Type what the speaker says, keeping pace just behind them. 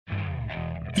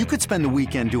You could spend the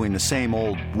weekend doing the same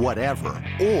old whatever,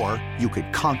 or you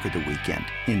could conquer the weekend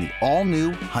in the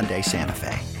all-new Hyundai Santa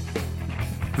Fe.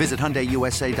 Visit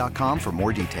HyundaiUSA.com for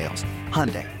more details.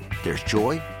 Hyundai, there's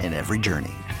joy in every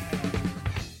journey.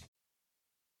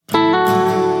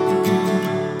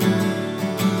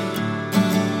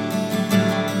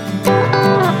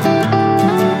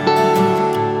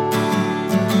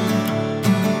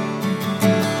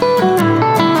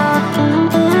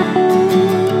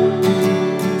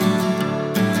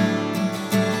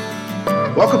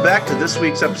 Welcome back to this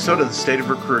week's episode of The State of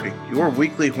Recruiting, your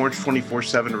weekly Horns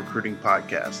 24/7 recruiting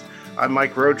podcast. I'm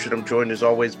Mike Roach, and I'm joined as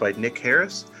always by Nick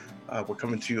Harris. We're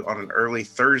coming to you on an early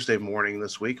Thursday morning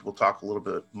this week. We'll talk a little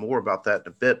bit more about that in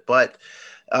a bit. But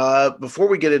before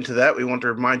we get into that, we want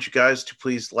to remind you guys to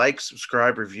please like,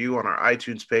 subscribe, review on our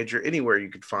iTunes page or anywhere you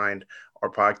could find our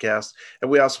podcast.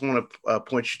 And we also want to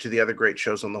point you to the other great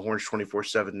shows on the Horns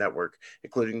 24/7 network,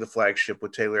 including The Flagship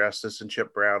with Taylor Estes and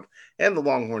Chip Brown, and the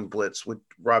Longhorn Blitz with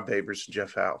Rob Babers and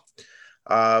Jeff Howe.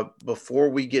 Before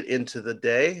we get into the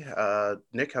day,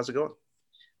 Nick, how's it going?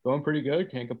 Going pretty good.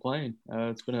 Can't complain.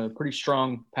 It's been a pretty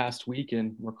strong past week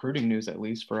in recruiting news, at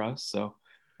least for us. So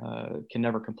can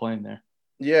never complain there.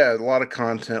 Yeah, a lot of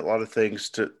content, a lot of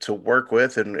things to work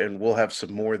with, and we'll have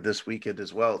some more this weekend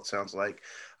as well, it sounds like.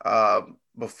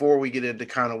 Before we get into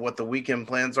kind of what the weekend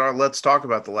plans are, let's talk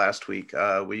about the last week.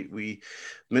 We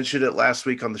mentioned it last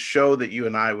week on the show that you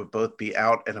and I would both be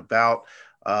out and about.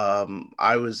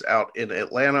 I was out in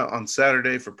Atlanta on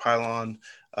Saturday for Pylon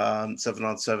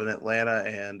 7-on-7 Atlanta,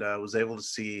 and was able to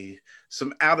see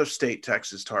some out-of-state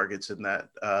Texas targets in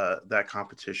that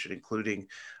competition, including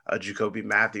Jacoby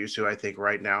Matthews, who I think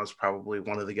right now is probably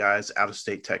one of the guys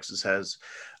out-of-state Texas has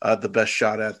the best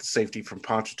shot at, the safety from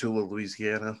Ponchatoula,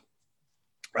 Louisiana.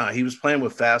 He was playing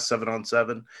with fast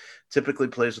 7-on-7, typically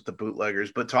plays with the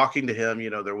bootleggers, but talking to him,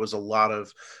 there was a lot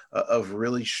of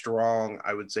really strong,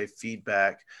 I would say,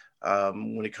 feedback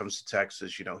when it comes to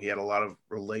Texas. He had a lot of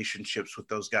relationships with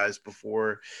those guys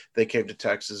before they came to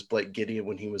Texas. Blake Gideon,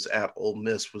 when he was at Ole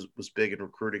Miss, was big in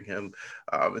recruiting him,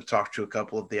 and talked to a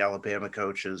couple of the Alabama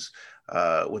coaches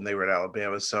when they were at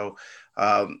Alabama. So,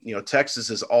 Texas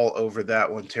is all over that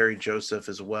one. Terry Joseph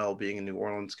as well, being a New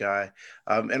Orleans guy.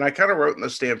 And I kind of wrote in the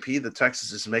Stampede that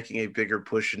Texas is making a bigger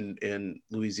push in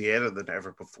Louisiana than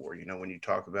ever before. When you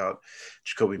talk about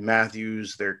Jacoby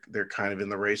Matthews, they're kind of in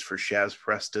the race for Shaz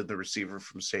Preston, the receiver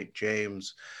from St.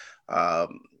 James.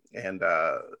 They've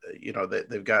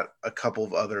got a couple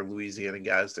of other Louisiana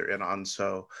guys they're in on.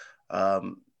 So,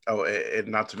 and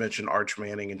not to mention Arch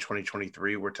Manning in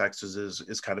 2023, where Texas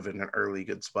is kind of in an early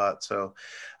good spot. So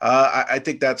I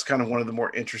think that's kind of one of the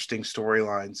more interesting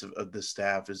storylines of this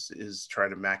staff is trying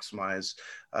to maximize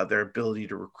their ability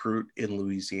to recruit in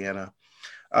Louisiana.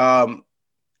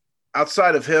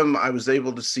 Outside of him, I was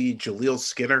able to see Jaleel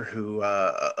Skinner, who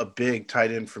a big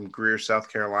tight end from Greer,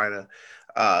 South Carolina,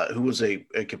 who was a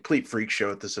complete freak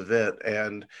show at this event.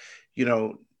 And,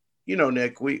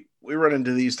 Nick, we run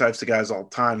into these types of guys all the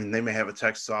time, and they may have a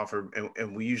Texas offer,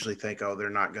 and we usually think, oh, they're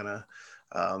not going to,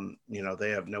 they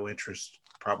have no interest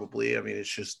probably. I mean, it's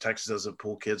just Texas doesn't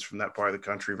pull kids from that part of the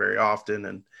country very often.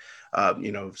 And,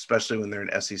 especially when they're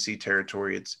in SEC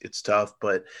territory, it's tough.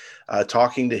 But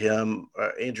talking to him,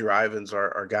 Andrew Ivins,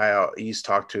 our guy out east,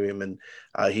 talked to him, and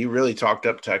he really talked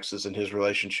up Texas and his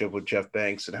relationship with Jeff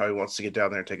Banks and how he wants to get down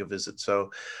there and take a visit.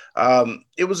 So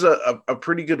it was a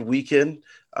pretty good weekend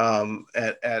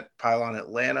at Pylon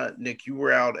Atlanta. Nick, you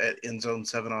were out at End Zone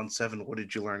 7-on-7. What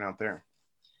did you learn out there?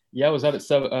 Yeah, I was out at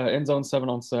End Zone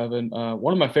 7-on-7.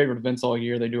 One of my favorite events all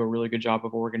year. They do a really good job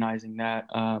of organizing that.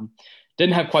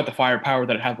 Didn't have quite the firepower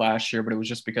that it had last year, but it was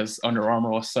just because Under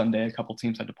Armour was Sunday. A couple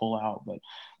teams had to pull out, but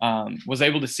was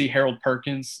able to see Harold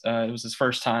Perkins. It was his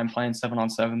first time playing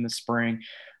 7-on-7 this spring.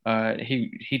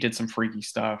 He did some freaky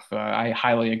stuff. I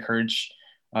highly encourage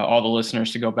all the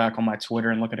listeners to go back on my Twitter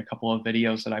and look at a couple of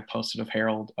videos that I posted of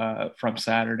Harold from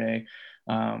Saturday.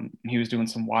 He was doing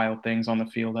some wild things on the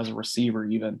field as a receiver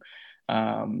even.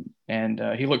 And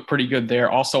he looked pretty good there.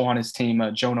 Also on his team,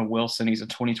 Jonah Wilson, he's a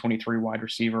 2023 wide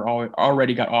receiver,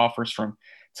 already got offers from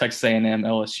Texas A&M,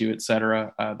 LSU, et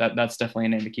cetera. That's definitely a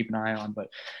name to keep an eye on. But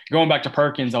going back to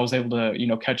Perkins, I was able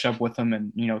to, catch up with him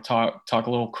and, talk a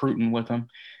little Cruton with him.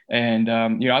 And,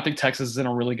 I think Texas is in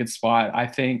a really good spot. I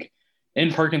think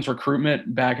in Perkins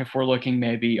recruitment back, if we're looking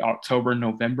maybe October,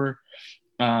 November,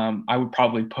 I would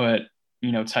probably put,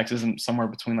 Texas in somewhere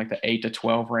between like the 8 to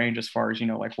 12 range as far as,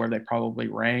 like where they probably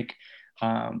rank.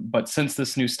 But since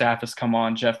this new staff has come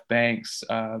on, Jeff Banks,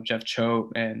 Jeff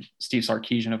Choate, and Steve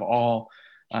Sarkisian have all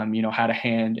had a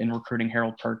hand in recruiting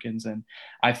Harold Perkins. And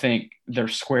I think they're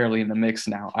squarely in the mix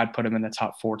now. I'd put him in the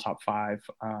top 4, top 5.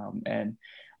 And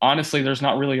honestly, there's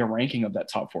not really a ranking of that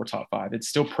top 4, top 5. It's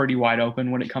still pretty wide open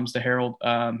when it comes to Harold.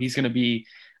 He's going to be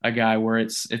a guy where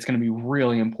it's going to be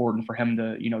really important for him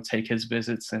to, take his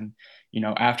visits. And,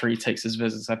 after he takes his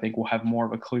visits, I think we'll have more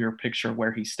of a clear picture of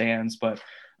where he stands. But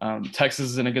Texas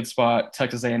is in a good spot.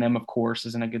 Texas A&M, of course,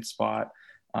 is in a good spot.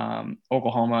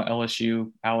 Oklahoma, LSU,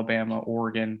 Alabama,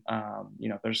 Oregon.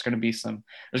 There's going to be some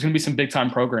big time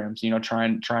programs,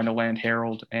 trying to land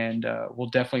Harold, and we'll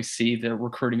definitely see the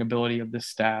recruiting ability of this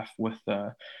staff with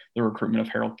the recruitment of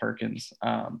Harold Perkins.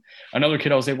 Another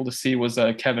kid I was able to see was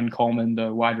Kevin Coleman,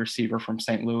 the wide receiver from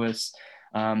St. Louis.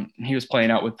 He was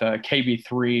playing out with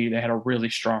KB3. They had a really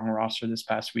strong roster this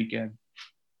past weekend.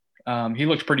 He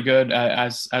looked pretty good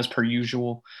as per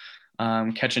usual.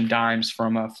 Catching dimes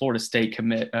from a Florida State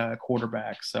commit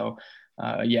quarterback. So,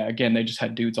 again, they just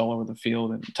had dudes all over the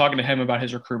field. And talking to him about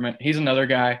his recruitment, he's another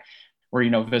guy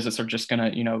where, visits are just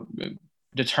going to,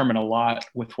 determine a lot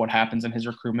with what happens in his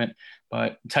recruitment.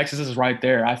 But Texas is right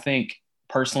there. I think,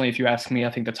 personally, if you ask me, I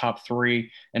think the top 3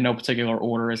 in no particular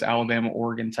order is Alabama,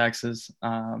 Oregon, Texas.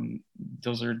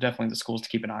 Those are definitely the schools to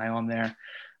keep an eye on there.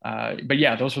 But,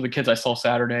 yeah, those were the kids I saw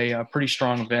Saturday. A pretty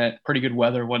strong event, pretty good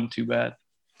weather, wasn't too bad.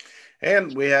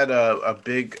 And we had a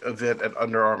big event at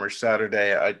Under Armour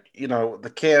Saturday.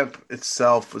 The camp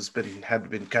itself had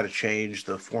been kind of changed,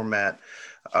 the format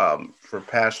for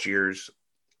past years,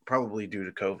 probably due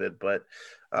to COVID, but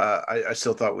I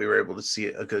still thought we were able to see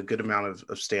a good amount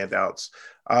of standouts.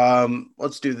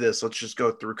 Let's do this. Let's just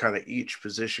go through kind of each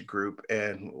position group,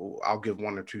 and I'll give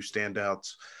 1 or 2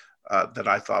 standouts that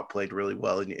I thought played really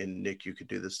well, and Nick, you could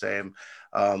do the same.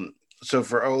 So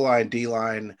for O-line,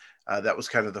 D-line, that was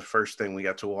kind of the first thing we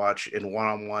got to watch in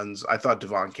one-on-ones. I thought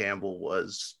Devon Campbell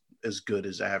was as good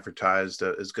as advertised,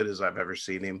 as good as I've ever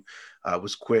seen him.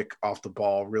 Was quick off the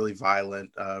ball, really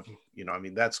violent.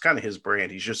 That's kind of his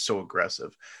brand. He's just so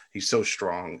aggressive. He's so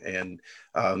strong, and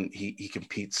he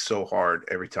competes so hard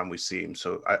every time we see him.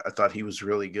 So I thought he was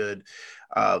really good.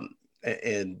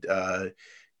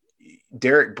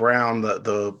 Derek Brown,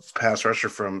 the pass rusher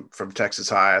from Texas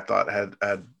High, I thought had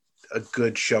a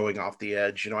good showing off the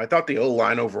edge. I thought the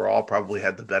O-line overall probably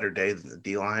had the better day than the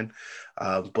D-line,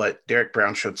 but Derek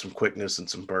Brown showed some quickness and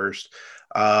some burst.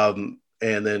 And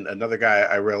then another guy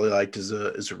I really liked is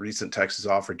a recent Texas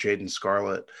offer, Jaden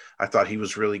Scarlett. I thought he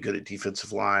was really good at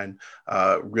defensive line,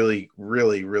 really,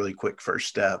 really, really quick first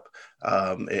step,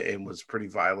 and was pretty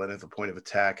violent at the point of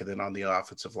attack. And then on the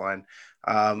offensive line,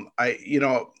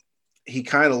 he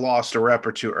kind of lost a rep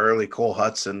or 2 early, Cole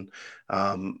Hudson,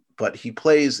 but he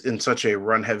plays in such a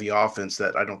run-heavy offense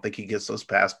that I don't think he gets those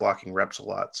pass blocking reps a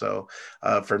lot. So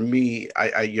for me,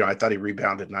 I thought he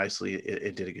rebounded nicely.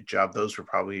 It did a good job. Those were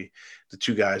probably the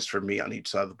 2 guys for me on each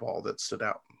side of the ball that stood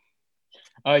out.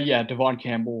 Devon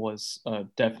Campbell was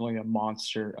definitely a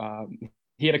monster.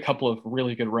 He had a couple of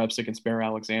really good reps against Bear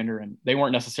Alexander, and they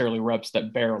weren't necessarily reps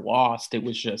that Bear lost. It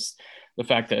was just the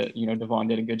fact that, Devon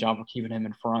did a good job of keeping him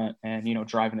in front and,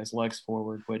 driving his legs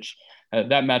forward, which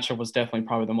that matchup was definitely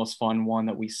probably the most fun one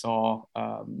that we saw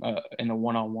in the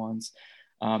one-on-ones.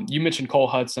 You mentioned Cole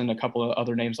Hudson, a couple of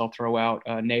other names I'll throw out.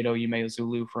 Nato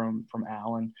Umeozulu from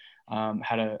Allen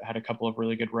had a couple of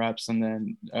really good reps. And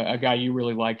then a guy you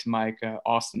really liked, Mike,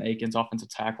 Austin Akins, offensive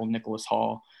tackle, Nicholas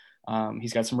Hall.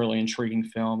 He's got some really intriguing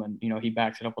film, and, he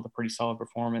backed it up with a pretty solid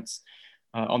performance.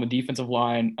 On the defensive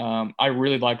line, I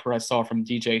really liked what I saw from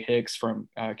DJ Hicks from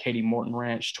Katie Morton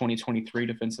Ranch 2023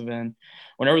 defensive end.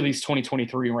 Whenever these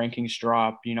 2023 rankings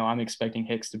drop, I'm expecting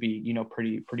Hicks to be,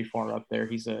 pretty far up there.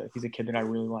 He's a kid that I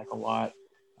really like a lot.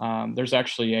 There's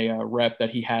actually a rep that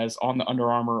he has on the Under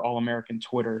Armour All-American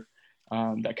Twitter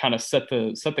that kind of set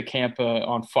the camp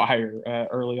on fire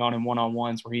early on in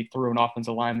one-on-ones, where he threw an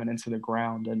offensive lineman into the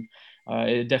ground, and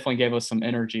it definitely gave us some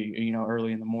energy,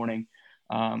 early in the morning.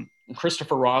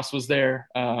 Christopher Ross was there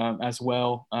as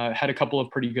well. Had a couple of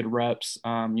pretty good reps.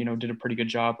 Did a pretty good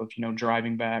job of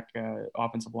driving back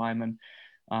offensive linemen.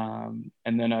 And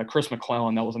then Chris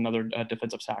McClellan, that was another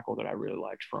defensive tackle that I really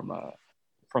liked from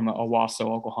Owasso,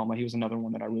 Oklahoma. He was another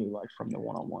one that I really liked from the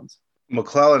one-on-ones.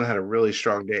 McClellan had a really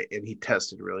strong day, and he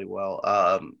tested really well.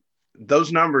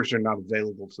 Those numbers are not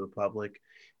available to the public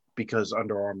because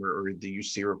Under Armour, or the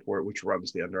UC Report, which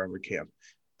runs the Under Armour camp,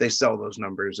 they sell those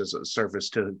numbers as a service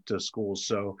to schools.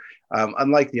 So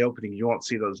unlike the opening, you won't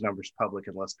see those numbers public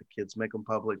unless the kids make them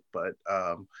public. But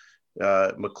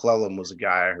McClellan was a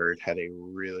guy I heard had a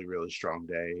really, really strong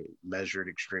day, measured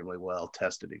extremely well,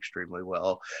 tested extremely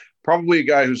well. Probably a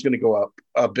guy who's going to go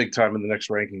up big time in the next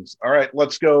rankings. All right,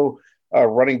 let's go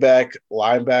Running back,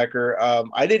 linebacker.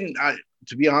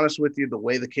 To be honest with you, the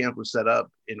way the camp was set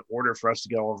up, in order for us to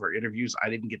get all of our interviews, I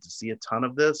didn't get to see a ton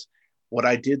of this. What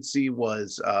I did see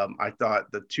was I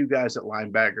thought the two guys at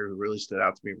linebacker who really stood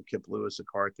out to me were Kip Lewis of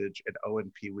Carthage and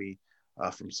Owen Pee-wee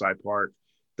from Cy Park.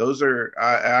 Those are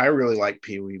I really like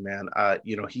Pee-wee, man.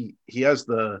 He has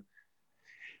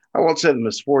I won't say the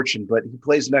misfortune, but he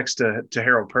plays next to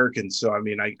Harold Perkins. So, I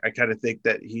mean, I kind of think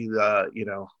that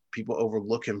people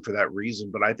overlook him for that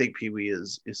reason. But I think Pee Wee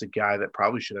is a guy that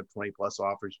probably should have 20 plus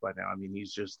offers by now. I mean,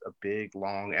 he's just a big,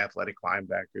 long, athletic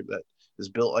linebacker that is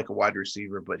built like a wide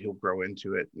receiver, but he'll grow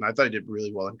into it. And I thought he did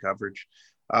really well in coverage.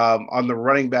 On the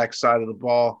running back side of the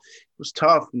ball, it was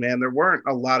tough, man. There weren't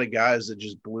a lot of guys that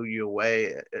just blew you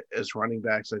away as running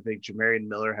backs. I think Jamarian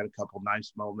Miller had a couple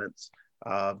nice moments.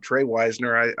 Trey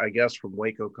Wisner, I guess, from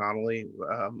Waco Connolly,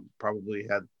 probably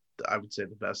had, I would say,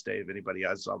 the best day of anybody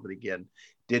I saw, but again,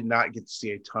 did not get to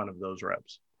see a ton of those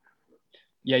reps.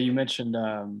 Yeah, you mentioned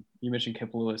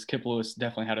Kip Lewis. Kip Lewis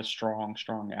definitely had a strong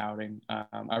outing.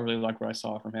 I really like what I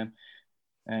saw from him.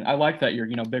 And I like that you're,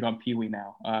 big on Pee Wee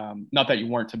now. Not that you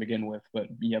weren't to begin with, but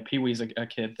yeah, Pee Wee's a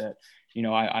kid that,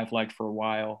 I've liked for a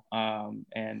while.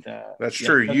 That's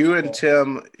true. You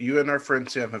and our friend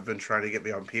Tim have been trying to get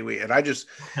me on Pee Wee, and it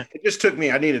just took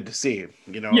me. I needed to see him,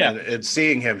 and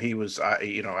seeing him, he was,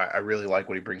 I really like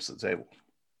what he brings to the table.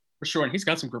 For sure, and he's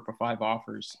got some Group of 5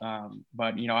 offers,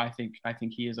 but I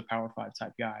think he is a Power 5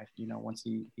 type guy. Once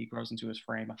he grows into his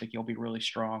frame, I think he'll be really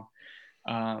strong.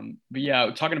 But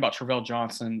yeah, talking about Travell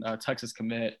Johnson, Texas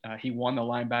commit, he won the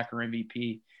linebacker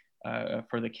MVP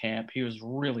for the camp. He was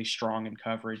really strong in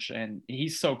coverage, and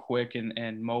he's so quick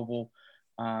and mobile.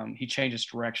 He changes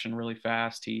direction really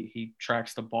fast. He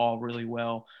tracks the ball really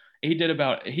well. He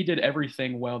did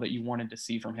everything well that you wanted to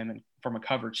see from him, and from a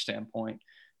coverage standpoint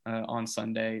on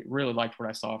Sunday. Really liked what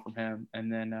I saw from him.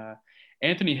 And then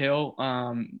Anthony Hill.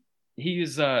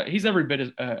 He's every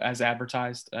bit as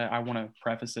advertised. I want to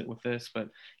preface it with this, but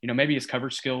maybe his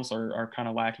coverage skills are kind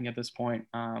of lacking at this point.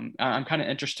 I'm kind of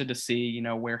interested to see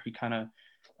where he kind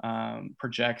of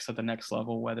projects at the next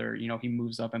level, whether he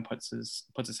moves up and puts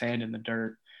his hand in the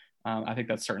dirt. I think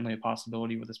that's certainly a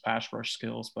possibility with his pass rush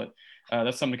skills, but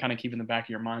that's something to kind of keep in the back of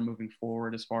your mind moving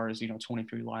forward as far as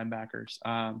 23 linebackers.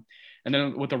 And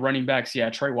then with the running backs, yeah,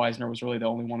 Trey Wisner was really the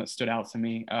only one that stood out to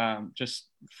me. Just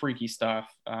freaky stuff.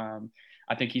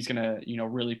 I think he's gonna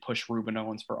really push Ruben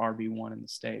Owens for RB1 in the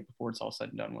state before it's all said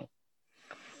and done with.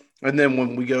 And then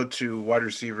when we go to wide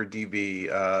receiver,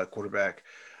 DB, quarterback,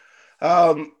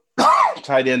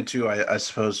 tight end too, I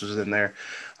suppose was in there.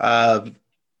 I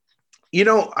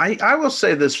will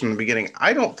say this from the beginning.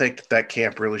 I don't think that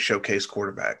camp really showcased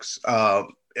quarterbacks.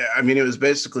 I mean, it was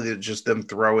basically just them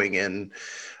throwing in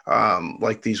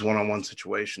like these one-on-one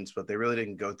situations, but they really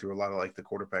didn't go through a lot of like the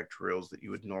quarterback drills that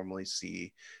you would normally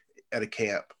see at a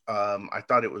camp. I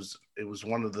thought it was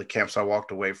one of the camps I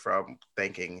walked away from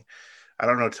thinking, I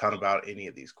don't know a ton about any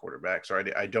of these quarterbacks, or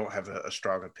I don't have a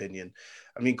strong opinion.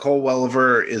 I mean, Cole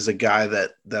Welliver is a guy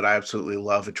that I absolutely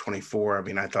love at 24. I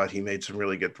mean, I thought he made some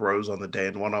really good throws on the day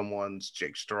in one-on-ones.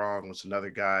 Jake Strong was another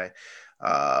guy.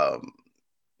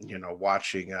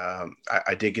 Watching,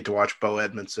 I did get to watch Bo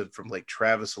Edmondson from Lake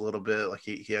Travis a little bit. Like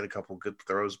he had a couple good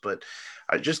throws, but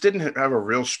I just didn't have a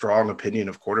real strong opinion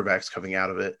of quarterbacks coming out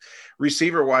of it.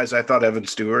 Receiver wise, I thought Evan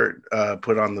Stewart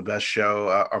put on the best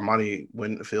show. Armani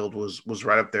Winfield was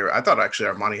right up there. I thought actually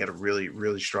Armani had a really,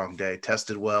 really strong day,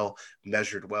 tested well,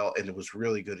 measured well, and it was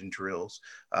really good in drills.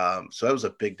 So that was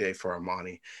a big day for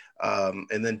Armani.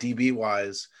 And then DB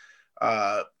wise,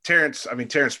 Terrence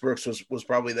Brooks was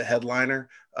probably the headliner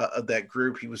of that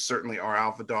group. He was certainly our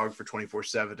alpha dog for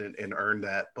 24/7 and earned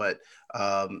that. But,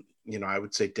 I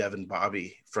would say Devin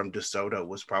Bobby from DeSoto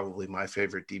was probably my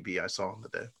favorite DB I saw on the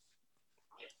day.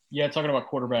 Yeah, talking about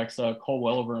quarterbacks, Cole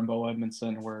Welliver and Bo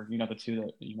Edmondson were, the two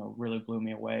that, really blew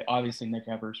me away. Obviously, Nick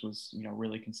Evers was,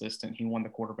 really consistent. He won the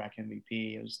quarterback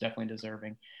MVP. It was definitely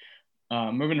deserving.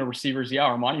 Moving to receivers, yeah,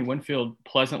 Armani Winfield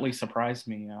pleasantly surprised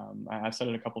me. I've said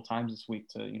it a couple times this week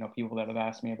to people that have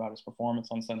asked me about his performance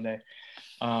on Sunday.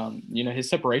 His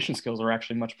separation skills are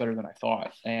actually much better than I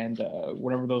thought. And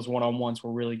whenever those one-on-ones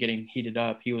were really getting heated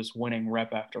up, he was winning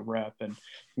rep after rep. And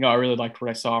I really liked what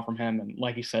I saw from him. And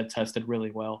like you said, tested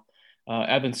really well.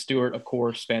 Evan Stewart, of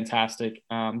course, fantastic.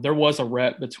 There was a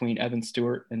rep between Evan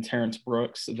Stewart and Terrence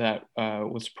Brooks that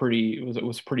was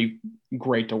pretty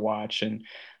great to watch. And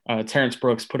Terrence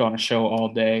Brooks put on a show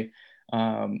all day.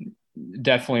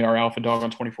 Definitely our alpha dog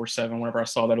on 24/7. Whenever I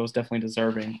saw that, it was definitely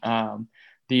deserving.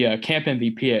 The camp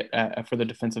MVP for the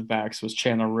defensive backs was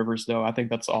Chandler Rivers, though. I think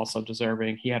that's also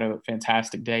deserving. He had a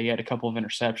fantastic day. He had a couple of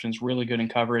interceptions, really good in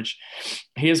coverage.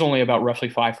 He is only about roughly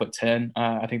 5'10".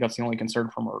 I think that's the only concern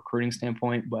from a recruiting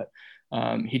standpoint, but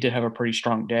he did have a pretty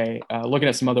strong day. Looking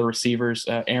at some other receivers,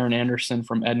 Aaron Anderson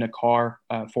from Edna Carr,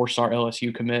 4-star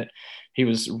LSU commit. He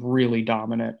was really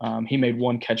dominant. He made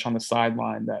one catch on the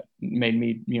sideline that made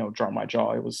me, drop my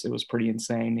jaw. It was pretty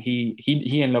insane. He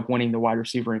ended up winning the wide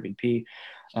receiver MVP.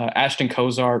 Ashton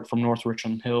Cozart from North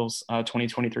Richland Hills,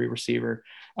 2023 receiver,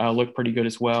 looked pretty good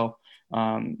as well.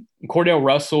 Cordell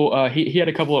Russell, he had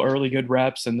a couple of early good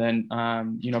reps and then,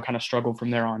 kind of struggled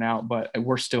from there on out, but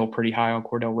we're still pretty high on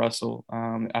Cordell Russell.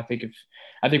 I think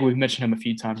we've mentioned him a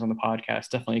few times on the podcast,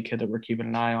 definitely a kid that we're keeping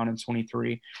an eye on in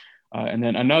 23. And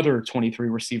then another 23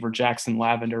 receiver, Jackson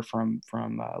Lavender from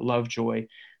Lovejoy,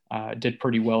 did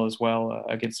pretty well as well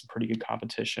against some pretty good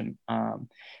competition.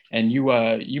 And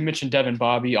you mentioned Devin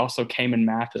Bobby, also Cayman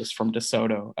Mathis from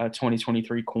DeSoto,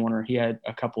 2023 corner. He had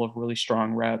a couple of really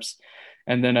strong reps.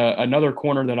 And then another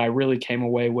corner that I really came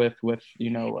away with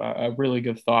a really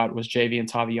good thought was Javian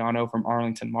Taviano from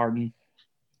Arlington Martin.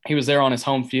 He was there on his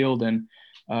home field and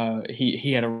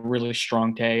he had a really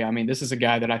strong day. I mean, this is a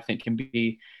guy that I think can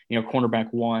be,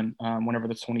 cornerback one whenever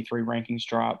the 23 rankings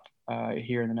drop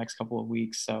here in the next couple of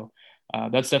weeks. So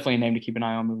that's definitely a name to keep an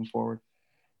eye on moving forward.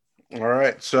 All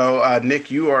right. So,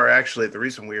 Nick, you are actually, the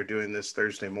reason we are doing this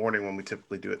Thursday morning when we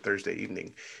typically do it Thursday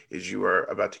evening is you are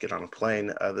about to get on a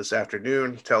plane this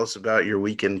afternoon. Tell us about your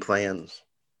weekend plans.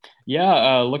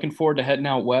 Yeah, looking forward to heading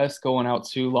out west, going out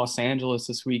to Los Angeles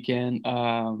this weekend.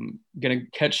 Going to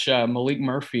catch Malik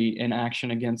Murphy in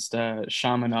action against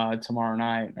Chaminade tomorrow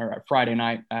night or Friday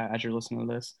night as you're listening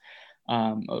to this.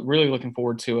 Really looking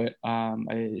forward to it.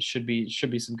 It should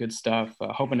be some good stuff.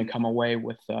 Hoping to come away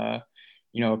with a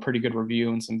pretty good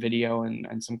review and some video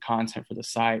and some content for the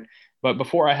site. But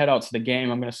before I head out to the game,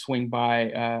 I'm going to swing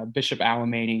by Bishop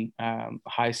Alamany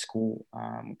High School,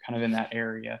 kind of in that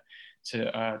area,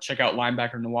 to check out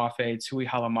linebacker Nwafe Tui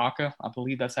Halamaka. I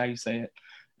believe that's how you say it.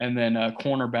 And then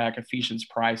cornerback Ephesians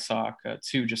Prysock,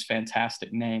 two just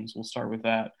fantastic names. We'll start with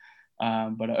that.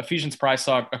 But Ephesians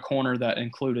Prysock, a corner that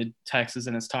included Texas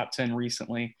in his top 10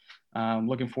 recently.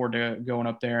 Looking forward to going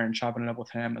up there and chopping it up with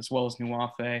him, as well as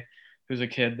Nwafe, who's a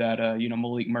kid that,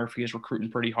 Malik Murphy is recruiting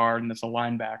pretty hard. And it's a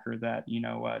linebacker that,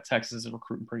 Texas is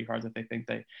recruiting pretty hard that they think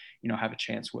they, have a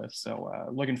chance with. So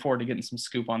looking forward to getting some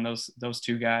scoop on those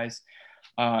two guys.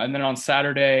 And then on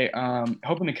Saturday,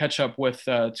 hoping to catch up with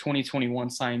 2021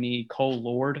 signee Cole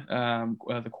Lord,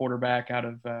 the quarterback out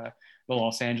of the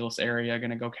Los Angeles area.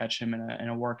 Going to go catch him in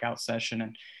a workout session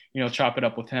and, chop it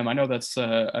up with him. I know that's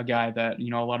a guy that,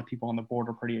 a lot of people on the board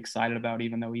are pretty excited about,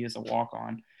 even though he is a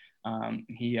walk-on.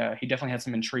 He definitely had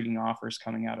some intriguing offers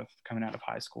coming out of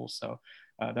high school. So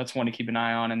that's one to keep an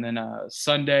eye on. And then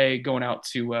Sunday going out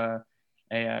to a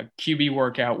QB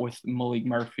workout with Malik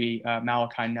Murphy,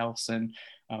 Malachi Nelson.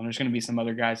 There's going to be some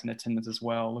other guys in attendance as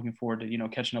well. Looking forward to,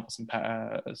 catching up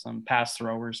with some pass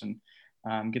throwers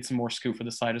and get some more scoop for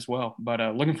the site as well. But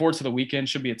looking forward to the weekend.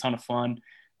 Should be a ton of fun.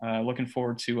 Looking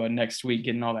forward to next week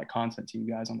getting all that content to you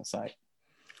guys on the site.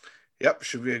 Yep,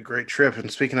 should be a great trip.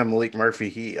 And speaking of Malik Murphy,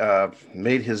 he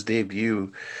made his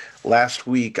debut last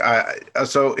week.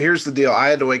 So here's the deal. I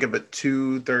had to wake up at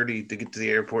 2:30 to get to the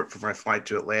airport for my flight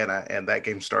to Atlanta, and that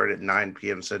game started at 9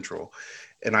 p.m. Central.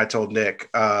 And I told Nick,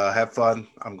 have fun.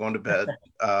 I'm going to bed.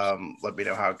 Let me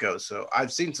know how it goes. So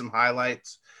I've seen some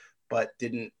highlights, but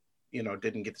didn't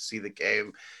get to see the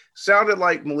game. Sounded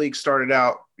like Malik started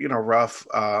out, rough,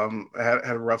 had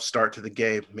a rough start to the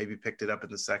game, maybe picked it up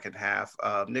in the second half.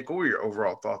 Nick, what were your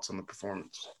overall thoughts on the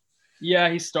performance? Yeah,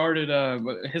 he started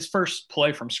his first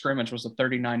play from scrimmage was a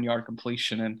 39-yard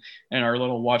completion, and our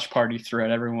little watch party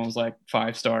thread, everyone was like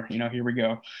 5-star, here we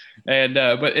go. And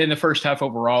but in the first half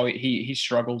overall, he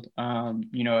struggled.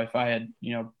 If I had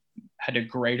had to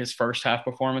grade his first half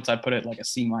performance, I'd put it like a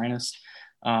C-.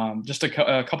 Just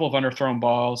a couple of underthrown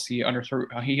balls. He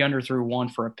underthrew one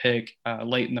for a pick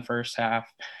late in the first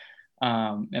half.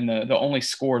 And the only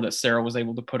score that Sarah was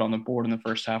able to put on the board in the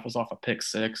first half was off a pick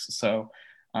six. So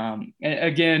and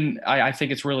again, I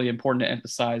think it's really important to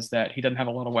emphasize that he doesn't have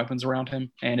a lot of weapons around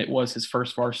him, and it was his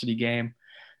first varsity game,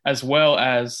 as well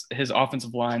as his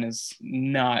offensive line is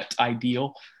not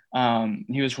ideal.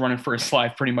 He was running for his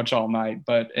life pretty much all night,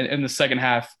 but in the second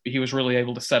half, he was really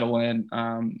able to settle in.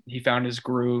 He found his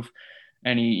groove,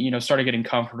 and he, started getting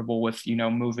comfortable with,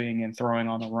 moving and throwing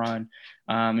on the run.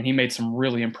 And he made some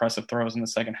really impressive throws in the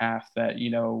second half that,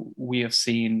 we have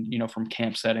seen, from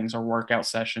camp settings or workout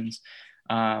sessions.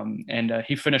 And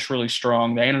he finished really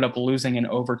strong. They ended up losing in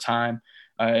overtime.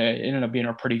 It ended up being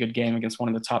a pretty good game against one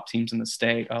of the top teams in the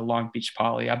state, Long Beach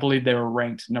Poly. I believe they were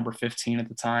ranked number 15 at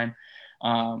the time.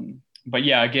 But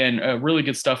yeah, again, really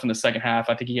good stuff in the second half.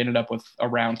 I think he ended up with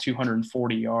around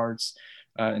 240 yards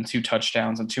and 2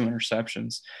 touchdowns and 2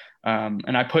 interceptions.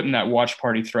 And I put in that watch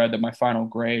party thread that my final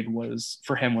grade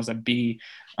for him was a B.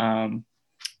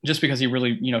 Just because he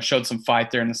really, showed some fight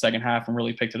there in the second half and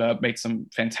really picked it up, made some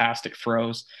fantastic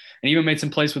throws, and even made some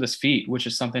plays with his feet, which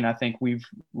is something I think we're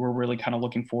really kind of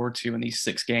looking forward to in these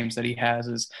 6 games that he has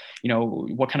is,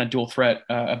 what kind of dual threat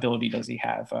ability does he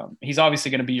have? He's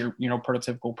obviously going to be your,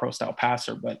 prototypical pro style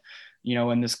passer, but,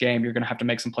 in this game, you're going to have to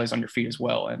make some plays on your feet as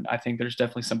well. And I think there's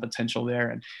definitely some potential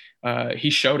there. And he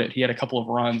showed it. He had a couple of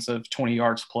runs of 20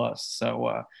 yards plus.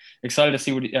 So excited to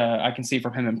see what I can see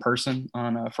from him in person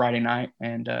on Friday night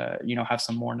and, have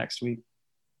some more next week.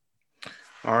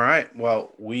 All right.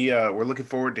 Well, we're looking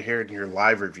forward to hearing your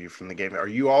live review from the game. Are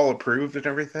you all approved and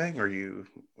everything? Are you?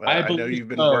 I know you've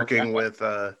been working with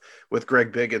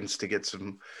Greg Biggins to get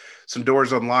some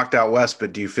doors unlocked out west.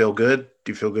 But do you feel good?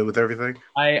 Do you feel good with everything?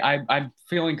 I'm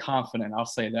feeling confident. I'll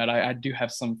say that. I do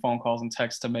have some phone calls and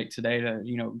texts to make today to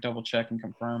double check and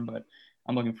confirm, but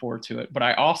I'm looking forward to it. But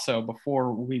I also,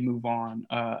 before we move on,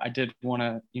 I did want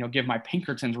to, give my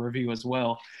Pinkertons review as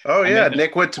well. Oh, yeah.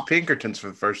 Nick went to Pinkertons for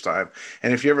the first time.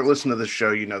 And if you ever listen to this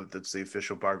show, you know that's the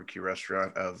official barbecue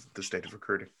restaurant of the State of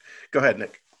Recruiting. Go ahead,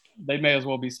 Nick. They may as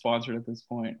well be sponsored at this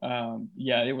point.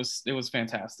 Yeah, it was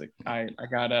fantastic. I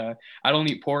got I don't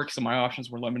eat pork, so my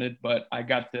options were limited, but I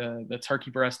got the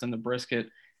turkey breast and the brisket.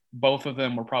 Both of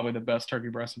them were probably the best turkey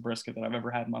breast and brisket that I've ever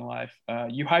had in my life.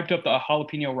 You hyped up the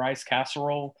jalapeno rice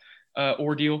casserole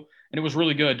ordeal, and it was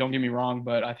really good. Don't get me wrong,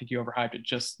 but I think you overhyped it.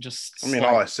 Just.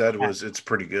 All I said was it's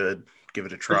pretty good. Give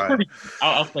it a try.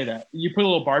 I'll say that. You put a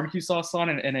little barbecue sauce on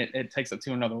it, and it takes it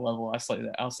to another level.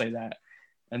 I'll say that.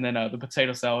 And then the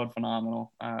potato salad,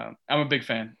 phenomenal. I'm a big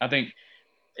fan. I think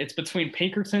it's between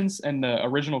Pinkertons and the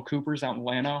original Cooper's out in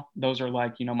Llano. Those are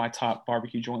like, my top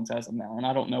barbecue joints as of now. And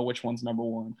I don't know which one's number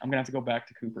one. I'm going to have to go back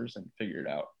to Cooper's and figure it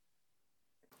out.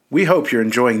 We hope you're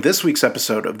enjoying this week's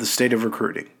episode of The State of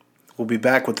Recruiting. We'll be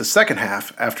back with the second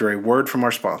half after a word from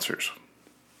our sponsors.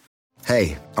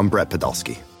 Hey, I'm Brett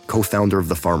Podolsky, co-founder of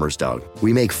The Farmer's Dog.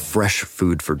 We make fresh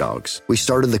food for dogs. We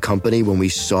started the company when we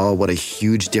saw what a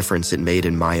huge difference it made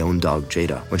in my own dog,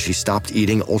 Jada, when she stopped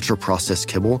eating ultra-processed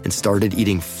kibble and started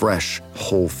eating fresh,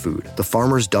 whole food. The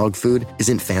Farmer's Dog food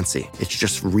isn't fancy. It's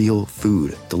just real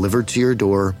food delivered to your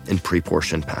door in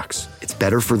pre-portioned packs. It's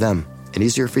better for them and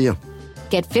easier for you.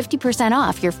 Get 50%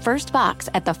 off your first box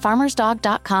at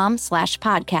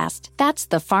thefarmersdog.com/podcast. That's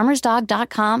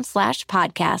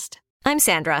thefarmersdog.com/podcast. I'm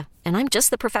Sandra, and I'm just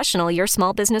the professional your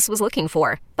small business was looking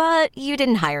for. But you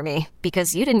didn't hire me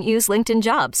because you didn't use LinkedIn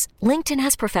Jobs. LinkedIn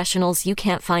has professionals you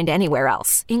can't find anywhere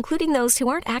else, including those who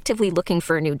aren't actively looking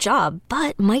for a new job,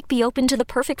 but might be open to the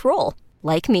perfect role,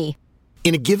 like me.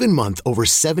 In a given month, over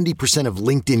 70% of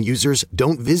LinkedIn users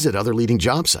don't visit other leading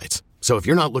job sites. So if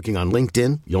you're not looking on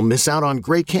LinkedIn, you'll miss out on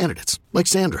great candidates like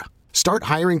Sandra. Start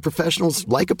hiring professionals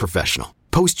like a professional.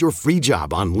 Post your free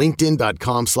job on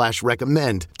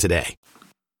linkedin.com/recommend today.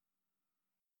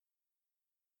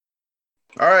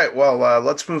 All right, well,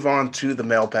 let's move on to the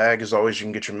mailbag. As always, you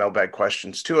can get your mailbag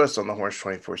questions to us on the Horns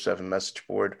 24/7 message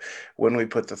board when we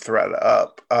put the thread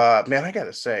up. Man, I got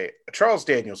to say, Charles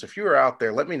Daniels, if you are out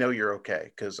there, let me know you're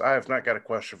okay, because I have not got a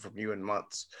question from you in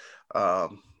months.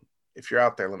 If you're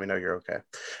out there, let me know you're okay.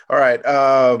 All right,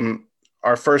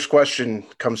 our first question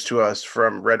comes to us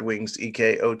from Red Wings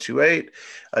EK028.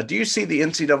 Do you see the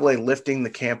NCAA lifting the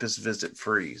campus visit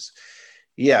freeze?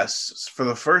 Yes, for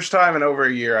the first time in over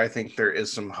a year, I think there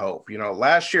is some hope.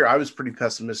 Last year I was pretty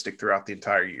pessimistic throughout the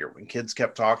entire year when kids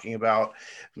kept talking about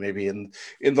maybe in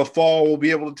the fall we'll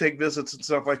be able to take visits and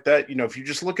stuff like that. If you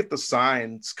just look at the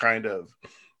signs,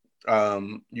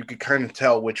 you could kind of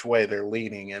tell which way they're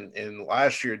leaning. And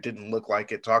last year it didn't look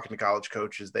like it. Talking to college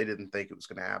coaches, they didn't think it was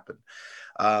going to happen.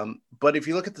 But if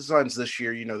you look at the signs this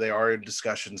year, they are in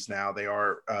discussions now. They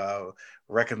are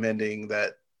recommending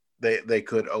that they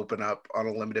could open up on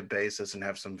a limited basis and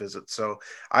have some visits. So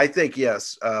I think,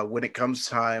 yes, when it comes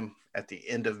time at the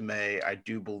end of May, I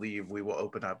do believe we will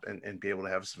open up and be able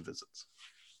to have some visits.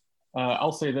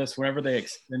 I'll say this, whenever they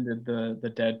extended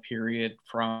the dead period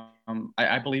from,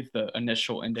 I believe the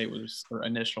initial end date was, or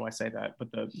initial, I say that,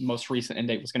 but the most recent end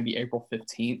date was going to be April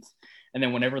 15th. And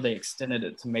then whenever they extended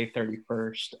it to May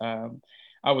 31st,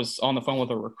 I was on the phone with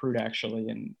a recruit actually,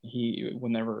 and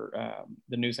whenever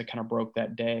the news had kind of broke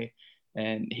that day,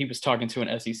 and he was talking to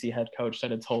an SEC head coach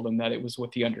that had told him that it was with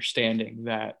the understanding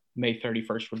that May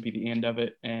 31st would be the end of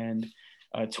it. And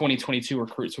 2022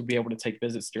 recruits would be able to take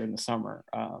visits during the summer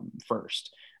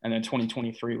first. And then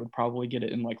 2023 would probably get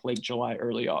it in like late July,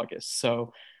 early August.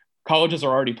 So colleges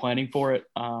are already planning for it.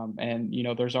 And,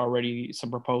 there's already some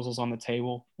proposals on the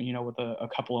table, with a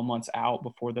couple of months out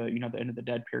before the end of the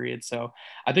dead period. So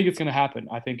I think it's going to happen.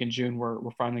 I think in June, we're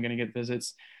finally going to get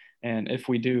visits. And if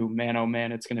we do, man, oh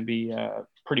man, it's going to be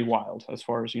pretty wild as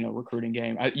far as, recruiting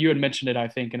game. You had mentioned it, I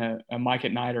think, in a Mike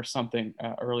at Night or something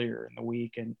earlier in the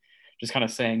week, and just kind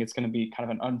of saying it's going to be kind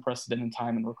of an unprecedented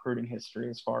time in recruiting history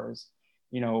as far as,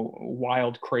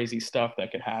 wild, crazy stuff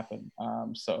that could happen.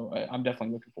 So I'm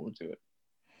definitely looking forward to it.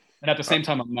 And at the same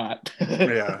time, I'm not.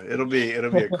 Yeah, it'll be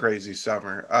a crazy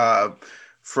summer.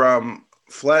 From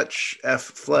Fletch,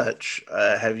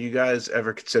 have you guys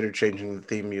ever considered changing the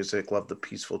theme music? Love the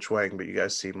peaceful twang, but you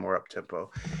guys seem more up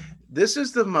tempo. This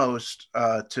is the most,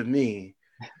 to me,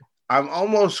 I'm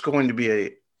almost going to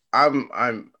be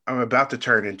I'm about to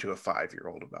turn into a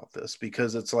 5-year-old about this,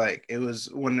 because it's like, it was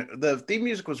when the theme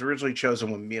music was originally chosen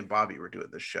when me and Bobby were doing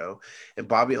this show, and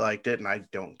Bobby liked it, and I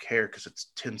don't care because it's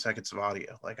 10 seconds of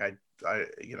audio. Like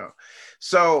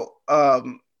so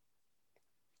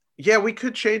yeah, we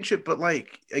could change it, but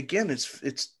like, again, it's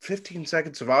 15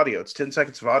 seconds of audio. It's 10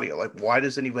 seconds of audio. Like, why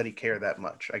does anybody care that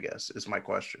much, I guess, is my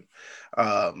question.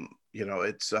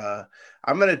 It's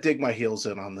I'm going to dig my heels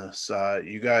in on this.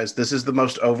 You guys, this is the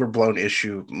most overblown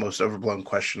issue, most overblown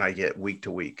question I get week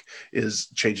to week, is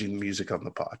changing the music on the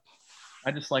pod. I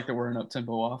just like that we're an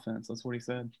up-tempo offense. That's what he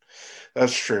said.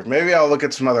 That's true. Maybe I'll look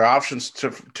at some other options.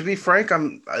 To be frank,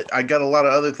 I got a lot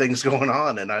of other things going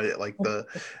on, and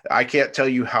I can't tell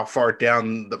you how far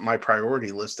down my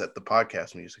priority list that the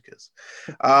podcast music is.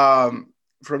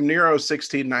 From Nero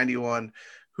 1691,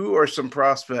 who are some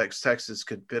prospects Texas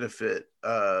could benefit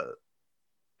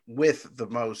with the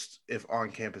most if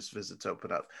on-campus visits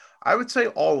open up? I would say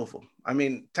all of them. I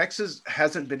mean, Texas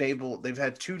hasn't been able, they've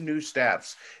had 2 new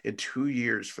staffs in 2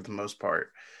 years for the most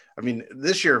part. I mean,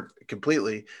 this year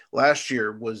completely. Last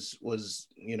year was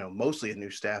mostly a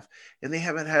new staff, and they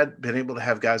haven't been able to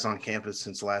have guys on campus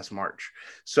since last March.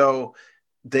 So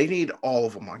they need all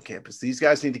of them on campus. These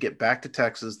guys need to get back to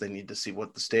Texas. They need to see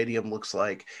what the stadium looks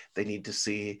like. They need to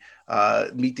see,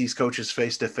 meet these coaches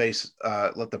face to face,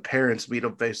 let the parents meet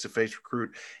them face to face,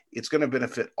 recruit. It's going to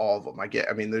benefit all of them.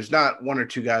 I mean, there's not 1 or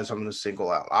 2 guys I'm going to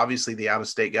single out. Obviously, the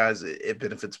out-of-state guys, it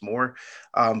benefits more.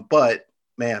 But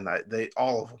man, they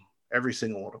all of them, every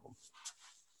single one of them.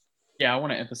 Yeah, I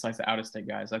want to emphasize the out-of-state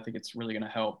guys. I think it's really going to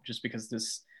help, just because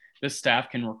this staff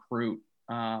can recruit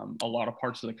a lot of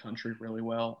parts of the country really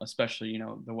well, especially,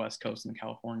 the West Coast and the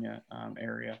California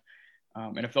area.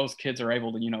 And if those kids are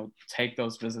able to, take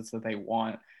those visits that they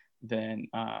want, then,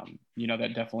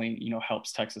 that definitely,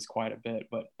 helps Texas quite a bit.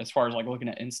 But as far as like looking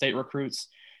at in-state recruits,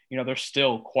 there's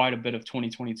still quite a bit of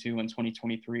 2022 and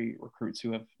 2023 recruits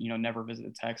who have, never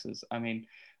visited Texas. I mean,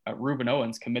 Ruben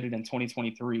Owens, committed in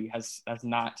 2023, has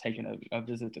not taken a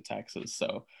visit to Texas.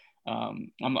 So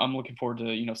I'm looking forward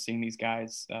to, seeing these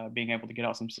guys being able to get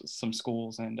out some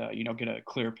schools and, get a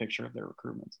clear picture of their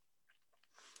recruitments.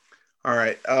 All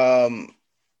right.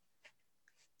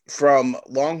 From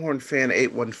Longhorn Fan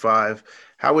 815,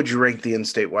 how would you rank the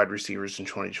in-state wide receivers in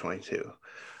 2022?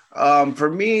 For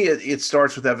me, it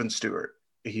starts with Evan Stewart.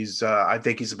 I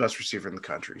think he's the best receiver in the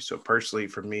country. So personally,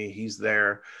 for me, he's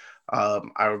there.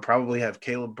 I would probably have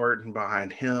Caleb Burton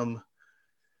behind him.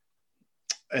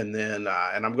 And then,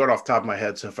 and I'm going off the top of my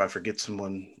head, so if I forget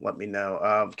someone, let me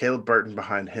know. Caleb Burton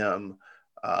behind him.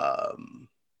 I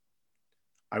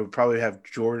would probably have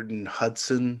Jordan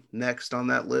Hudson next on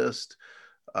that list.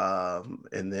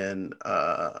 And then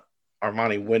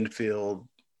Armani Winfield,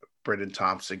 Brendan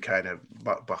Thompson kind of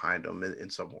behind him in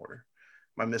some order.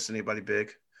 Am I missing anybody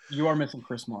big? You are missing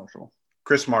Chris Marshall.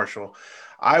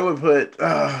 I would put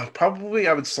probably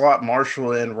I would slot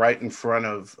Marshall in right in front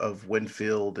of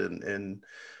Winfield and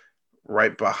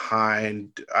right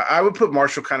behind. I would put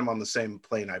Marshall kind of on the same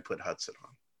plane I put Hudson on.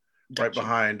 Gotcha. Right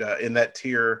behind in that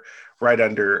tier, right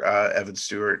under Evan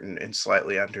Stewart and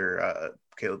slightly under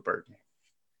Caleb Burton.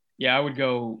 Yeah, I would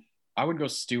go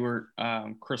Stewart,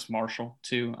 Chris Marshall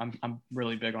too. I'm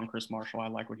really big on Chris Marshall. I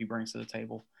like what he brings to the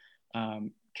table.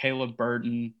 Caleb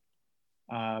Burton,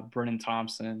 Brennan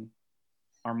Thompson,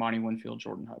 Armani Winfield,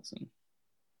 Jordan Hudson.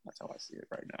 That's how I see it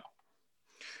right now.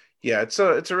 Yeah, it's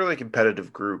a really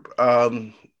competitive group.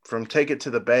 From Take It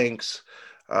to the Banks,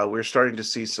 we're starting to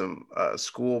see some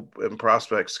school and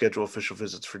prospects schedule official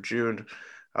visits for June.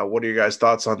 What are your guys'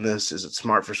 thoughts on this? Is it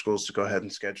smart for schools to go ahead and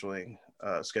scheduling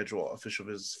schedule official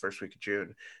visits first week of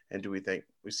June? And do we think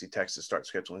we see Texas start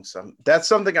scheduling some? That's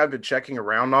something I've been checking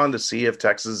around on to see if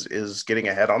Texas is getting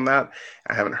ahead on that.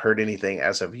 I haven't heard anything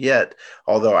as of yet,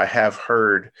 although I have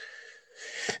heard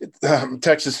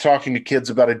Texas talking to kids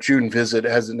about a June visit.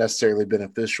 It hasn't necessarily been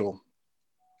official.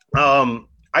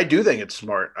 I do think it's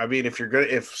smart. I mean,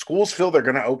 if schools feel they're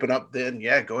gonna open up, then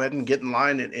yeah, go ahead and get in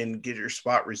line and get your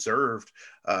spot reserved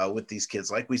with these kids.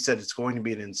 Like we said, it's going to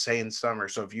be an insane summer.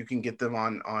 So if you can get them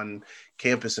on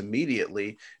campus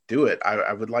immediately, do it.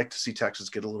 I would like to see Texas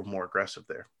get a little more aggressive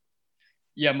there.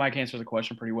 Yeah, Mike answered the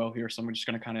question pretty well here. So I'm just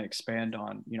going to kind of expand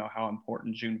on, how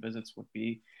important June visits would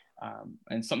be,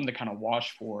 and something to kind of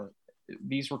watch for.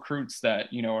 These recruits that,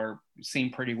 are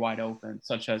seem pretty wide open,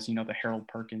 such as, the Harold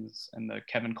Perkins and the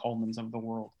Kevin Colemans of the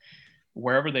world,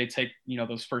 wherever they take,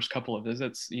 those first couple of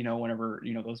visits, whenever,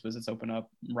 those visits open up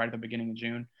right at the beginning of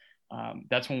June,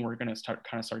 that's when we're going to start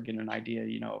getting an idea,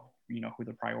 who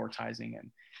they're prioritizing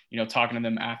and, talking to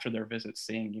them after their visits,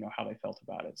 seeing, how they felt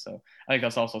about it. So I think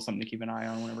that's also something to keep an eye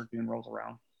on whenever June rolls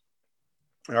around.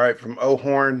 All right. From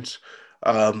O'Horns,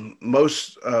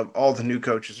 most of all the new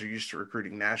coaches are used to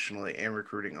recruiting nationally and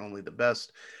recruiting only the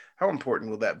best. How important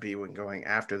will that be when going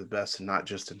after the best and not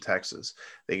just in Texas?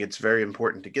 I think it's very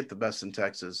important to get the best in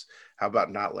Texas. How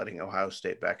about not letting Ohio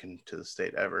State back into the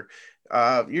state ever?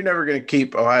 You're never going to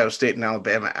keep Ohio State and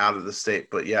Alabama out of the state,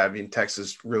 but yeah, I mean,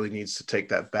 Texas really needs to take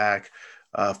that back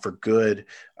for good.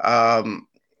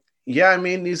 Yeah, I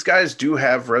mean, these guys do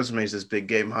have resumes as big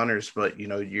game hunters, but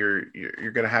you're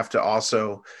going to have to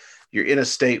also, you're in a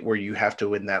state where you have to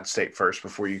win that state first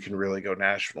before you can really go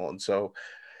national. And so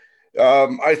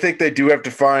I think they do have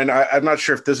to find, I'm not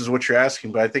sure if this is what you're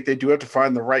asking, but I think they do have to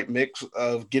find the right mix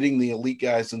of getting the elite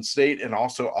guys in state and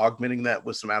also augmenting that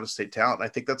with some out-of-state talent. And I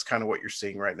think that's kind of what you're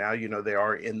seeing right now. They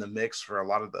are in the mix for a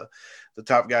lot of the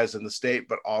top guys in the state,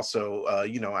 but also,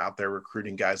 out there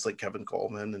recruiting guys like Kevin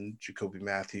Coleman and Jacoby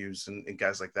Matthews and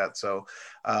guys like that. So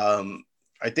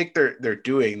I think they're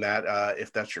doing that,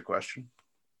 if that's your question.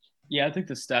 Yeah, I think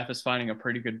the staff is finding a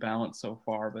pretty good balance so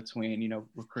far between,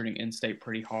 recruiting in-state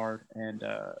pretty hard and,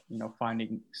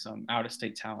 finding some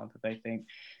out-of-state talent that they think,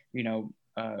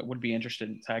 would be interested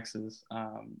in Texas.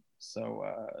 I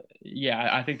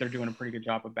think they're doing a pretty good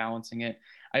job of balancing it.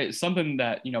 Something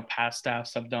that, past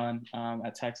staffs have done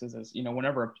at Texas is,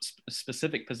 whenever a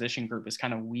specific position group is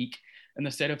kind of weak in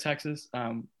the state of Texas,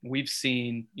 we've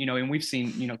seen,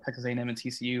 Texas A&M and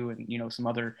TCU and, some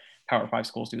other Power 5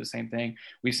 schools do the same thing.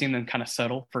 We've seen them kind of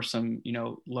settle for some,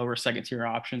 lower second tier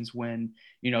options when,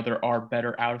 there are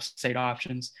better out of state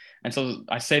options. And so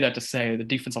I say that to say the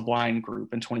defensive line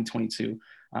group in 2022,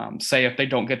 say if they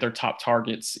don't get their top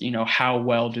targets, how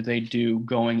well do they do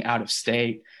going out of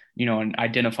state, and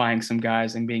identifying some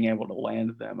guys and being able to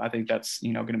land them. I think that's,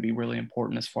 going to be really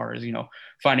important as far as,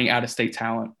 finding out of state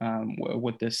talent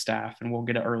with this staff, and we'll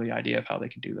get an early idea of how they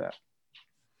can do that.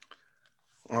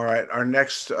 All right. Our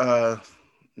next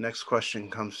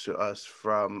question comes to us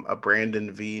from a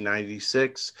Brandon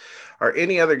V96. Are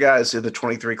any other guys in the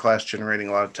 23 class generating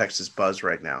a lot of Texas buzz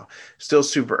right now? Still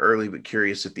super early, but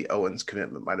curious if the Owens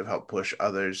commitment might have helped push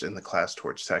others in the class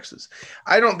towards Texas.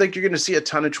 I don't think you're going to see a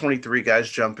ton of 23 guys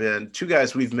jump in. Two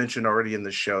guys we've mentioned already in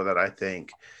the show that I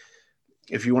think,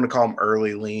 if you want to call them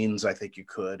early leans, I think you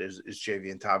could, is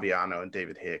Javian Taviano and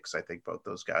David Hicks. I think both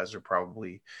those guys are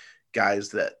probably guys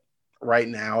that, right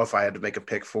now, if I had to make a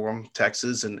pick for them,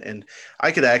 Texas, and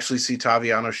I could actually see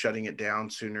Taviano shutting it down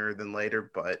sooner than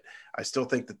later, but I still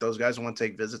think that those guys want to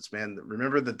take visits, man.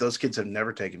 Remember that those kids have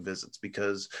never taken visits,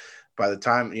 because by the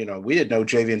time, we didn't know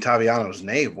Javian Taviano's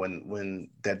name when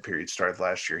dead period started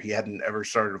last year. He hadn't ever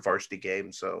started a varsity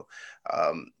game. So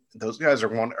those guys are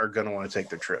going to want to take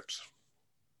their trips.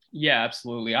 Yeah,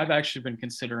 absolutely. I've actually been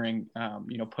considering,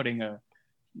 putting a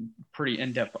pretty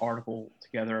in-depth article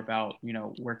together about,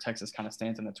 where Texas kind of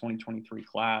stands in the 2023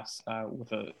 class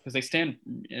because they stand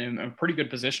in a pretty good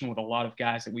position with a lot of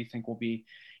guys that we think will be,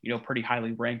 pretty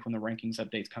highly ranked when the rankings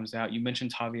updates comes out. You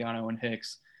mentioned Taviano and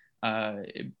Hicks.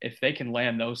 If they can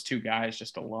land those two guys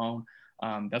just alone,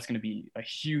 that's going to be a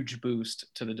huge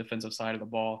boost to the defensive side of the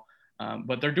ball.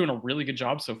 But they're doing a really good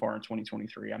job so far in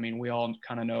 2023. I mean, we all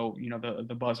kind of know,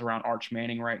 the buzz around Arch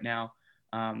Manning right now.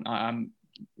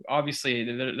 Obviously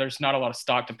there's not a lot of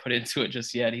stock to put into it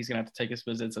just yet. He's going to have to take his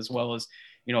visits, as well as,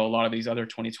 a lot of these other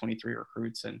 2023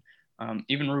 recruits, and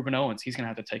even Ruben Owens, he's going to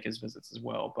have to take his visits as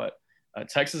well. But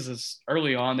Texas is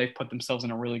early on, they've put themselves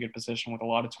in a really good position with a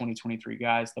lot of 2023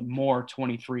 guys. The more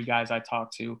 23 guys I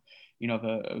talk to,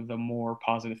 the more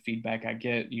positive feedback I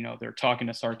get. They're talking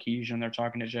to Sarkisian, they're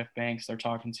talking to Jeff Banks, they're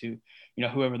talking to,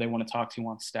 whoever they want to talk to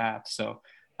on staff. So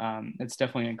it's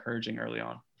definitely encouraging early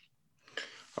on.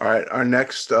 All right, our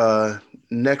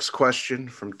next question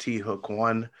from T Hook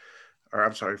One, or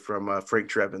I'm sorry, from Frank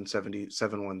Trevin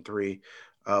 7713.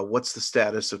 What's the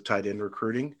status of tight end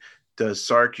recruiting? Does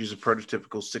Sark use a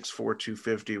prototypical 6'4",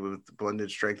 250 with blended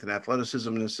strength and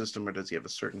athleticism in his system, or does he have a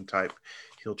certain type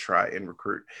he'll try and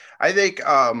recruit? I think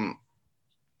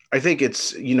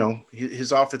it's,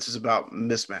 his offense is about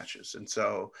mismatches. And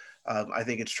so I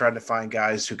think it's trying to find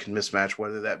guys who can mismatch,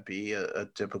 whether that be a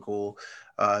typical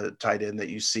tight end that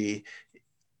you see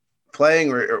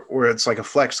playing or it's like a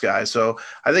flex guy. So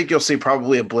I think you'll see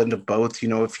probably a blend of both.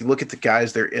 If you look at the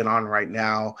guys they're in on right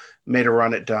now, made a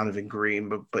run at Donovan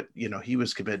Green, but he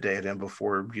was committed to A&M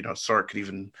before, Sark could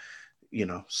even,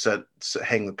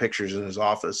 hang the pictures in his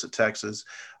office at Texas.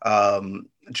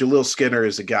 Jaleel Skinner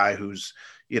is a guy who's,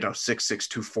 6'6",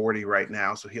 240 right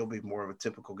now. So he'll be more of a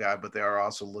typical guy, but they are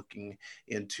also looking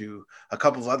into a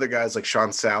couple of other guys like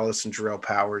Sean Salas and Jarrell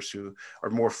Powers, who are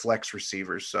more flex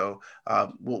receivers. So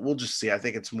we'll just see. I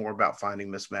think it's more about finding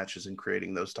mismatches and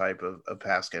creating those type of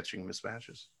pass catching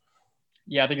mismatches.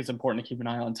 Yeah, I think it's important to keep an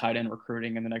eye on tight end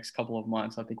recruiting in the next couple of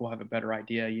months. I think we'll have a better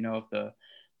idea, of the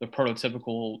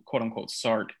prototypical quote unquote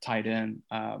Sark tight end,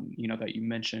 that you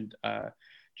mentioned,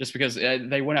 just because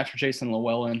they went after Jason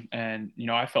Llewellyn, and,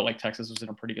 I felt like Texas was in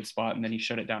a pretty good spot, and then he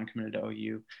shut it down and committed to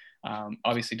OU.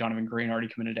 Obviously Donovan Green already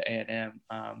committed to A&M.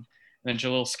 And then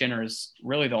Jaleel Skinner is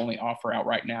really the only offer out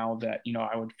right now that,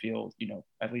 I would feel,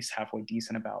 at least halfway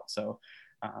decent about. So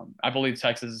I believe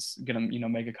Texas is going to,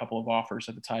 make a couple of offers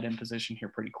at the tight end position here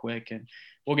pretty quick, and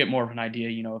we'll get more of an idea,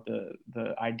 of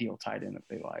the ideal tight end that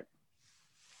they like.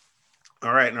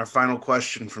 All right, and our final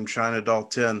question from China Doll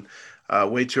 10,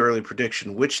 way too early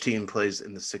prediction. Which team plays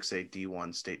in the 6A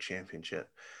D1 state championship?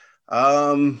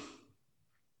 Well,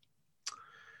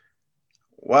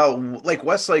 like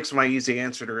Westlake's my easy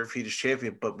answer to repeat as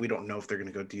champion, but we don't know if they're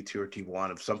going to go D2 or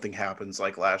D1. If something happens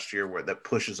like last year where that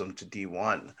pushes them to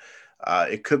D1,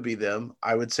 it could be them.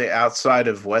 I would say outside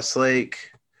of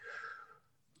Westlake,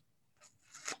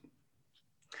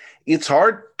 it's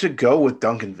hard to go with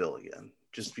Duncanville again,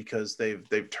 just because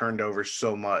they've turned over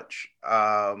so much.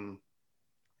 And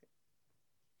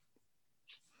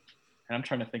I'm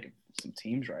trying to think of some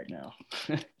teams right now.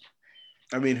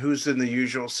 I mean, who's in the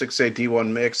usual 6A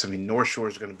D1 mix? I mean, North Shore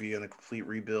is going to be in a complete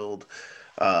rebuild.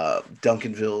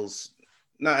 Duncanville's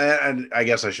no, and I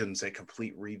guess I shouldn't say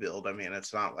complete rebuild. I mean,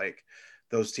 it's not like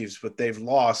those teams, but they've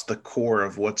lost the core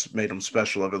of what's made them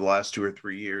special over the last 2 or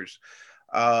 3 years.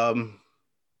 Man,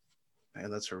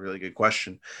 that's a really good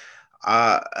question.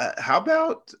 How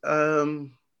about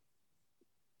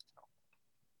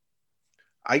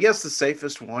I guess the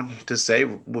safest one to say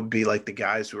would be like the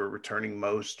guys who are returning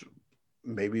most,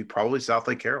 maybe probably South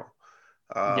Lake Carroll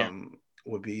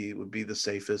would be the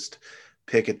safest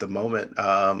pick at the moment.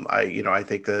 I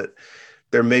think that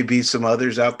there may be some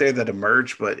others out there that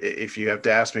emerge, but if you have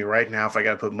to ask me right now, if I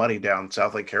got to put money down,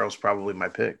 South Lake Carroll's probably my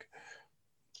pick.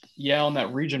 Yeah, on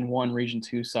that Region 1, Region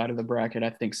 2 side of the bracket, I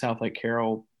think South Lake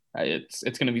Carroll, it's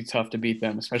going to be tough to beat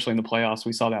them, especially in the playoffs.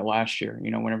 We saw that last year,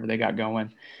 whenever they got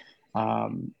going.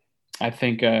 I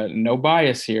think no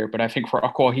bias here, but I think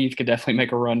Rockwall Heath could definitely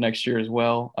make a run next year as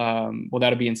well.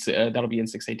 That'll be in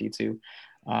 6AD too.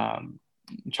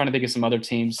 I'm trying to think of some other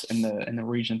teams in the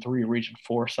Region 3, Region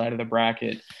 4 side of the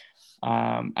bracket.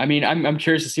 I mean, I'm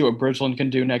curious to see what Bridgeland can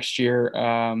do next year.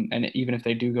 And even if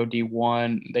they do go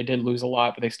D1, they did lose a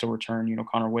lot, but they still return,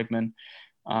 Connor Wigman.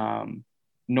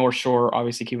 North Shore,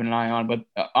 obviously keeping an eye on. But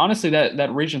honestly,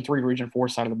 that Region 3, Region 4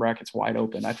 side of the bracket's wide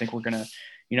open. I think we're going to,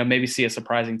 maybe see a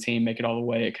surprising team make it all the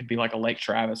way. It could be like a Lake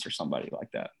Travis or somebody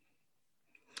like that.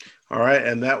 All right,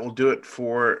 and that will do it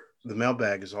for the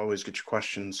mailbag. As always, get your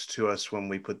questions to us when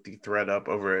we put the thread up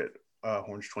over at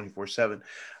Horns 24/7.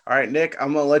 All right, Nick,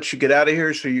 I'm going to let you get out of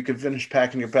here so you can finish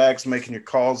packing your bags, making your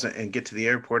calls, and get to the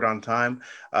airport on time.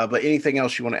 But anything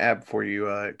else you want to add before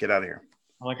you get out of here?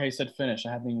 I like how you said finish.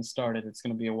 I haven't even started. It's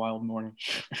going to be a wild morning.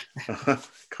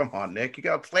 Come on, Nick. You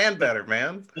got to plan better,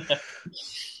 man.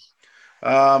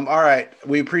 All right.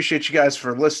 We appreciate you guys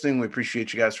for listening. We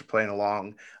appreciate you guys for playing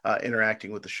along,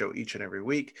 interacting with the show each and every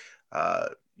week.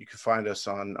 You can find us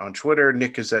on Twitter.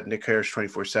 Nick is at Nick Harris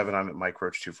 24/7. I'm at Mike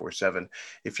Roach 247.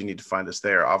 If you need to find us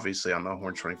there, obviously on the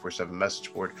Horns 24/7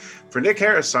 message board. For Nick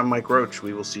Harris, I'm Mike Roach.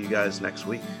 We will see you guys next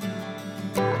week.